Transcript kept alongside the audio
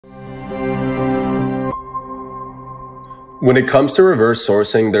When it comes to reverse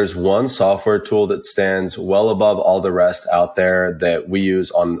sourcing, there's one software tool that stands well above all the rest out there that we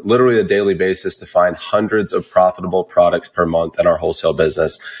use on literally a daily basis to find hundreds of profitable products per month in our wholesale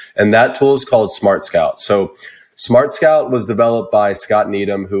business. And that tool is called SmartScout. So SmartScout was developed by Scott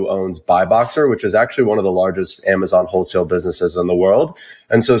Needham, who owns BuyBoxer, which is actually one of the largest Amazon wholesale businesses in the world.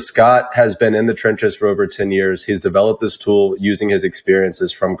 And so Scott has been in the trenches for over 10 years. He's developed this tool using his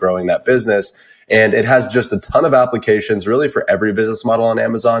experiences from growing that business. And it has just a ton of applications really for every business model on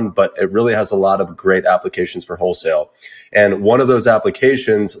Amazon, but it really has a lot of great applications for wholesale. And one of those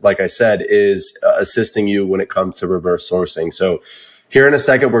applications, like I said, is assisting you when it comes to reverse sourcing. So here in a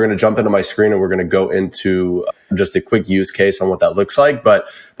second, we're going to jump into my screen and we're going to go into just a quick use case on what that looks like. But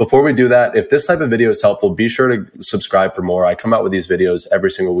before we do that, if this type of video is helpful, be sure to subscribe for more. I come out with these videos every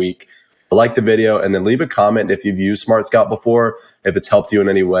single week. Like the video and then leave a comment if you've used SmartScout before, if it's helped you in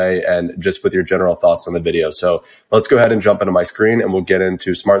any way, and just with your general thoughts on the video. So let's go ahead and jump into my screen and we'll get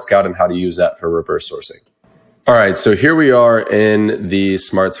into SmartScout and how to use that for reverse sourcing. All right, so here we are in the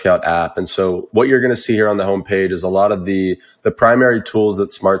SmartScout app. And so what you're going to see here on the homepage is a lot of the primary tools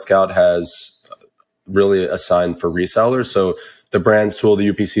that SmartScout has really assigned for resellers. So the brands tool,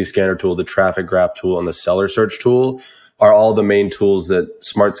 the UPC scanner tool, the traffic graph tool, and the seller search tool are all the main tools that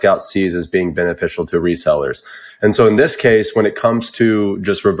SmartScout sees as being beneficial to resellers. And so in this case, when it comes to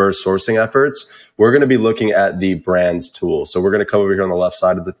just reverse sourcing efforts, we're going to be looking at the brands tool. So we're going to come over here on the left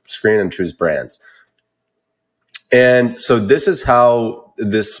side of the screen and choose brands. And so this is how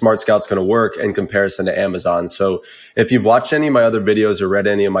this SmartScout's going to work in comparison to Amazon. So if you've watched any of my other videos or read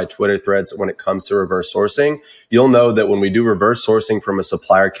any of my Twitter threads when it comes to reverse sourcing, you'll know that when we do reverse sourcing from a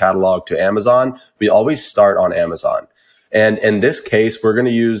supplier catalog to Amazon, we always start on Amazon. And in this case, we're going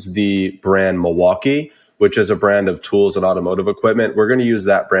to use the brand Milwaukee, which is a brand of tools and automotive equipment. We're going to use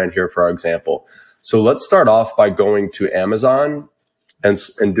that brand here for our example. So let's start off by going to Amazon and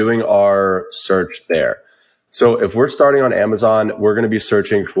doing our search there. So if we're starting on Amazon, we're going to be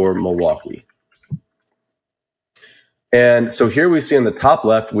searching for Milwaukee. And so here we see in the top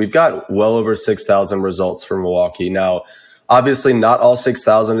left, we've got well over 6,000 results for Milwaukee. Now, obviously, not all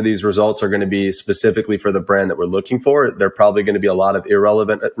 6,000 of these results are going to be specifically for the brand that we're looking for. There are probably going to be a lot of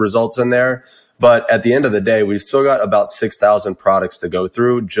irrelevant results in there. But at the end of the day, we've still got about 6,000 products to go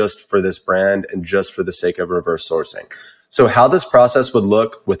through just for this brand and just for the sake of reverse sourcing. So how this process would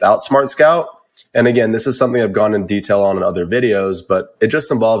look without SmartScout, and again, this is something I've gone in detail on in other videos, but it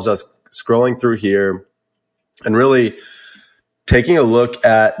just involves us scrolling through here and really taking a look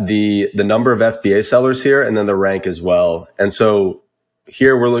at the number of FBA sellers here and then the rank as well. And so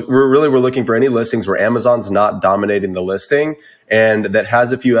here we're looking for any listings where Amazon's not dominating the listing and that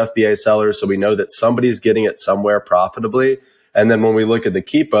has a few FBA sellers. So we know that somebody's getting it somewhere profitably. And then when we look at the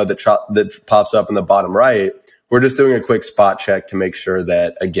Keepa that pops up in the bottom right, we're just doing a quick spot check to make sure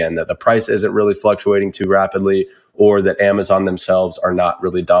that, again, that the price isn't really fluctuating too rapidly or that Amazon themselves are not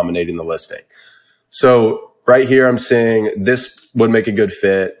really dominating the listing. So right here, I'm saying this would make a good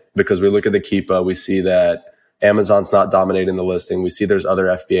fit because we look at the Keepa, we see that Amazon's not dominating the listing. We see there's other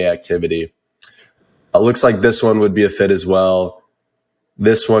FBA activity. It looks like this one would be a fit as well.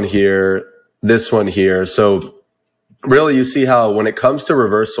 This one here, this one here. So really, you see how when it comes to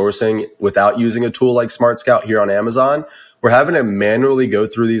reverse sourcing without using a tool like SmartScout here on Amazon, we're having to manually go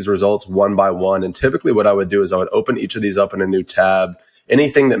through these results one by one. And typically what I would do is I would open each of these up in a new tab.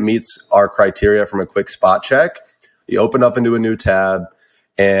 Anything that meets our criteria from a quick spot check, you open up into a new tab,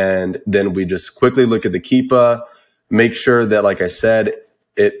 and then we just quickly look at the Keepa, make sure that, like I said,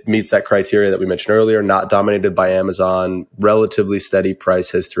 it meets that criteria that we mentioned earlier, not dominated by Amazon, relatively steady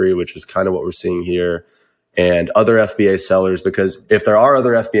price history, which is kind of what we're seeing here, and other FBA sellers, because if there are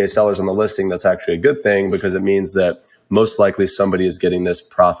other FBA sellers on the listing, that's actually a good thing because it means that most likely somebody is getting this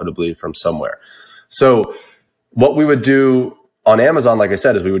profitably from somewhere. So what we would do on Amazon, like I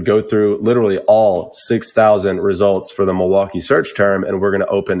said, is we would go through literally all 6,000 results for the Milwaukee search term, and we're going to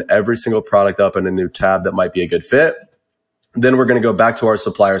open every single product up in a new tab that might be a good fit. Then we're going to go back to our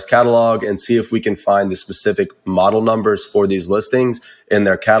supplier's catalog and see if we can find the specific model numbers for these listings in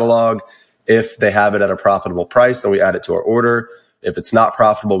their catalog. If they have it at a profitable price, then we add it to our order. If it's not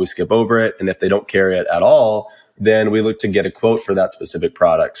profitable, we skip over it. And if they don't carry it at all, then we look to get a quote for that specific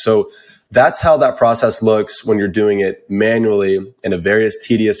product. So that's how that process looks when you're doing it manually in a very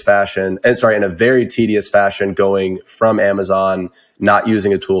tedious fashion going from Amazon, not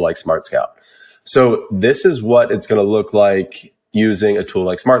using a tool like SmartScout. So this is what it's going to look like using a tool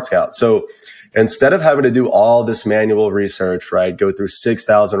like SmartScout. So instead of having to do all this manual research, right, go through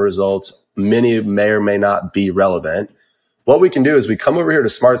 6,000 results, many may or may not be relevant, what we can do is we come over here to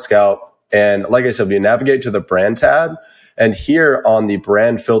SmartScout, and like I said, we navigate to the brand tab, And here on the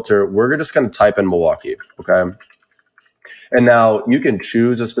brand filter, we're just going to type in Milwaukee. Okay. And now you can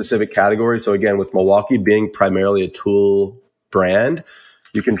choose a specific category. So again, with Milwaukee being primarily a tool brand,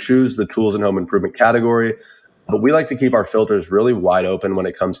 you can choose the tools and home improvement category. But we like to keep our filters really wide open when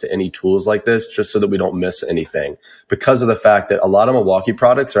it comes to any tools like this, just so that we don't miss anything, because of the fact that a lot of Milwaukee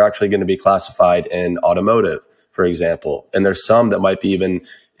products are actually going to be classified in automotive, for example. And there's some that might be even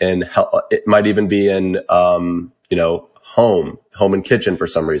in, it might even be in, home and kitchen for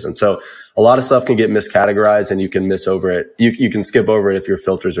some reason. So a lot of stuff can get miscategorized and you can miss over it. You can skip over it if your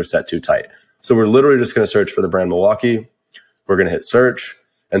filters are set too tight. So we're literally just going to search for the brand Milwaukee. We're going to hit search.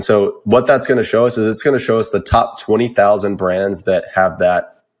 And so what that's going to show us is it's going to show us the top 20,000 brands that have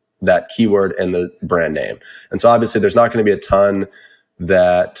that keyword in the brand name. And so obviously there's not going to be a ton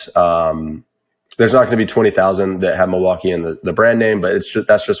that, there's not going to be 20,000 that have Milwaukee in the brand name, but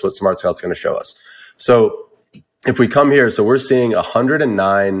that's just what SmartScout's going to show us. So if we come here, so we're seeing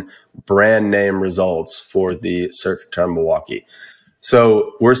 109 brand name results for the search term Milwaukee.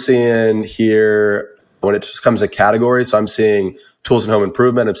 So we're seeing here when it comes to categories, so I'm seeing tools and home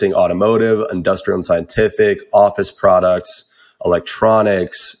improvement, I'm seeing automotive, industrial and scientific, office products,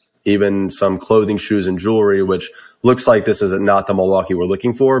 electronics, even some clothing, shoes, and jewelry, which looks like this is not the Milwaukee we're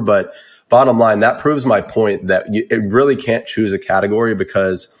looking for. But bottom line, that proves my point that it really can't choose a category,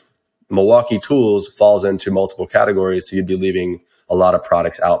 because Milwaukee Tools falls into multiple categories. So you'd be leaving a lot of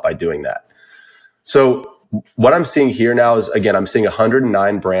products out by doing that. So what I'm seeing here now is, again, I'm seeing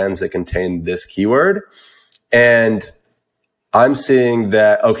 109 brands that contain this keyword. And I'm seeing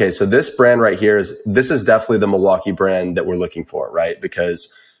that, okay, so this brand right here this is definitely the Milwaukee brand that we're looking for, right?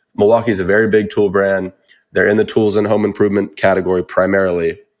 Because Milwaukee is a very big tool brand. They're in the tools and home improvement category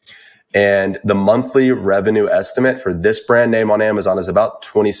primarily. And the monthly revenue estimate for this brand name on Amazon is about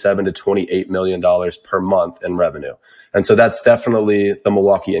 $27 to $28 million per month in revenue. And so that's definitely the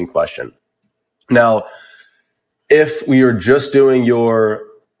Milwaukee in question. Now, if we are just doing your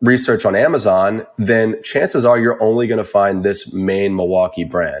research on Amazon, then chances are you're only going to find this main Milwaukee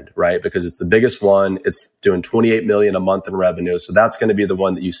brand, right? Because it's the biggest one. It's doing 28 million a month in revenue. So that's going to be the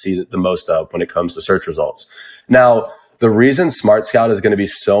one that you see the most of when it comes to search results. Now, the reason SmartScout is going to be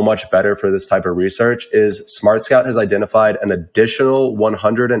so much better for this type of research is SmartScout has identified an additional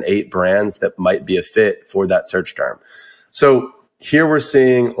 108 brands that might be a fit for that search term. So here we're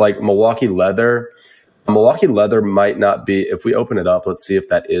seeing like Milwaukee leather. Milwaukee leather might not be, if we open it up, let's see if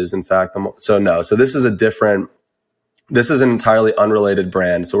that is in fact, so no. So this is an entirely unrelated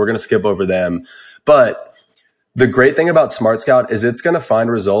brand. So we're going to skip over them. But the great thing about SmartScout is it's going to find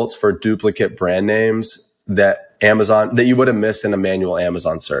results for duplicate brand names that you would have missed in a manual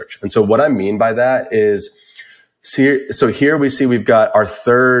Amazon search. And so what I mean by that is, so here we see we've got our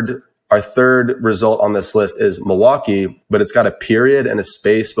third result on this list is Milwaukee, but it's got a period and a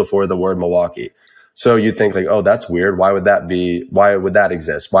space before the word Milwaukee. So you think like, oh, that's weird. Why would that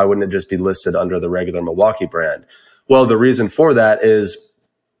exist? Why wouldn't it just be listed under the regular Milwaukee brand? Well, the reason for that is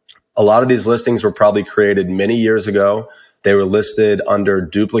a lot of these listings were probably created many years ago. They were listed under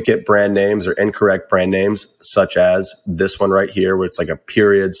duplicate brand names or incorrect brand names, such as this one right here, where it's like a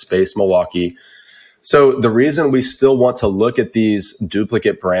period space Milwaukee. So the reason we still want to look at these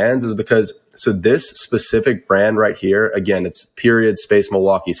duplicate brands is because, so this specific brand right here, again, it's period space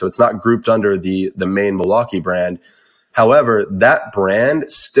Milwaukee. So it's not grouped under the main Milwaukee brand. However, that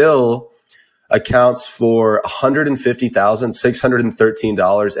brand still accounts for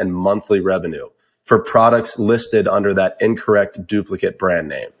 $150,613 in monthly revenue for products listed under that incorrect duplicate brand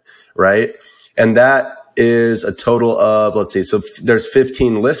name, right? And that is a total of, let's see, so there's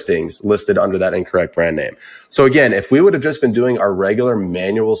 15 listings listed under that incorrect brand name. So again, if we would have just been doing our regular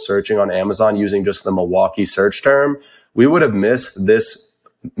manual searching on Amazon using just the Milwaukee search term, we would have missed this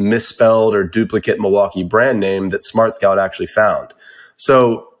misspelled or duplicate Milwaukee brand name that SmartScout actually found.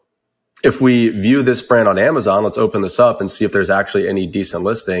 So if we view this brand on Amazon, let's open this up and see if there's actually any decent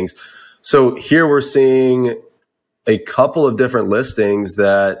listings. So here we're seeing a couple of different listings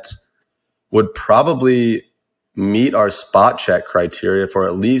that would probably meet our spot check criteria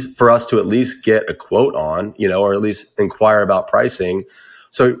for us to at least get a quote on, or at least inquire about pricing.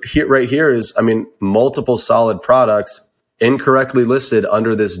 So here, right here is, multiple solid products incorrectly listed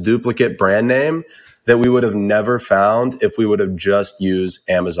under this duplicate brand name that we would have never found if we would have just used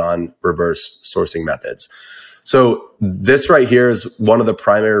Amazon reverse sourcing methods. So this right here is one of the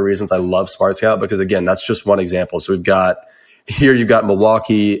primary reasons I love SmartScout, because again, that's just one example. So you've got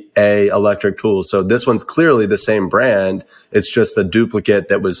Milwaukee A electric tools. So this one's clearly the same brand. It's just a duplicate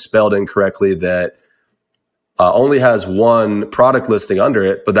that was spelled incorrectly that only has one product listing under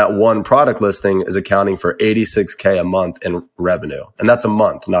it, but that one product listing is accounting for $86K a month in revenue. And that's a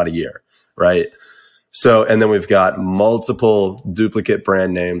month, not a year, right? So, and then we've got multiple duplicate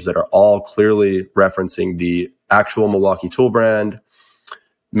brand names that are all clearly referencing the actual Milwaukee tool brand,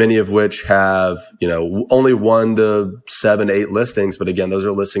 many of which have, only 1 to 7, 8 listings. But again, those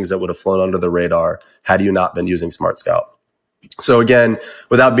are listings that would have flown under the radar had you not been using SmartScout. So again,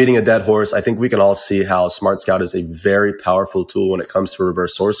 without beating a dead horse, I think we can all see how SmartScout is a very powerful tool when it comes to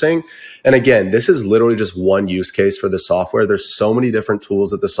reverse sourcing. And again, this is literally just one use case for the software. There's so many different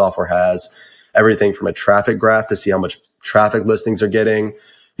tools that the software has, everything from a traffic graph to see how much traffic listings are getting.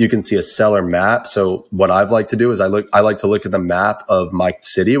 You can see a seller map. So what I've liked to do is I like to look at the map of my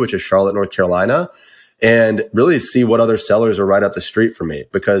city, which is Charlotte, North Carolina, and really see what other sellers are right up the street from me,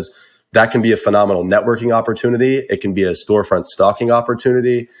 because that can be a phenomenal networking opportunity. It can be a storefront stocking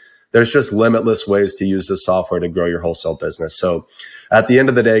opportunity. There's just limitless ways to use this software to grow your wholesale business. So at the end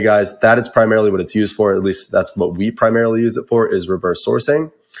of the day, guys, that is primarily what it's used for. At least that's what we primarily use it for, is reverse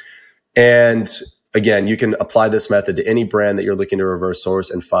sourcing. And again, you can apply this method to any brand that you're looking to reverse source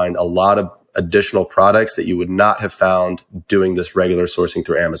and find a lot of additional products that you would not have found doing this regular sourcing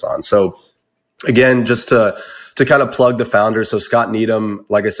through Amazon. So again, just to kind of plug the founder. So Scott Needham,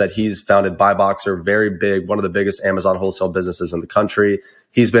 like I said, he's founded BuyBoxer, very big, one of the biggest Amazon wholesale businesses in the country.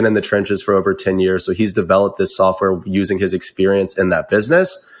 He's been in the trenches for over 10 years. So he's developed this software using his experience in that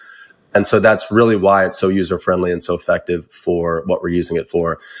business. And so that's really why it's so user-friendly and so effective for what we're using it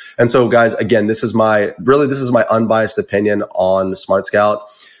for. And so guys, again, this is my unbiased opinion on SmartScout.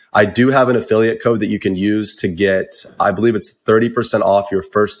 I do have an affiliate code that you can use to get, I believe it's 30% off your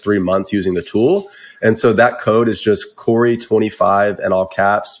first 3 months using the tool. And so that code is just Corey25 in all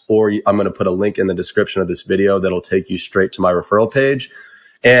caps, or I'm going to put a link in the description of this video that'll take you straight to my referral page.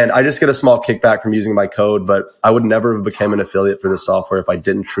 And I just get a small kickback from using my code, but I would never have become an affiliate for this software if I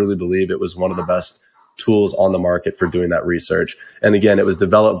didn't truly believe it was one of the best tools on the market for doing that research. And again, it was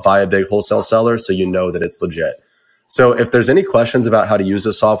developed by a big wholesale seller, so you know that it's legit. So if there's any questions about how to use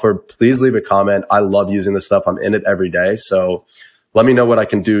this software, please leave a comment. I love using this stuff. I'm in it every day. So let me know what I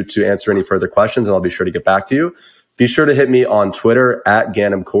can do to answer any further questions, and I'll be sure to get back to you. Be sure to hit me on Twitter at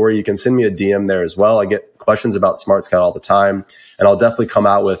Ganim Corey. You can send me a DM there as well. I get questions about SmartScout all the time, and I'll definitely come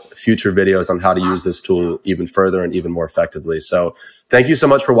out with future videos on how to use this tool even further and even more effectively. So thank you so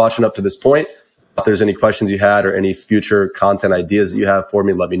much for watching up to this point. If there's any questions you had or any future content ideas that you have for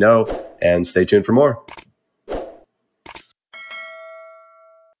me, let me know, and stay tuned for more.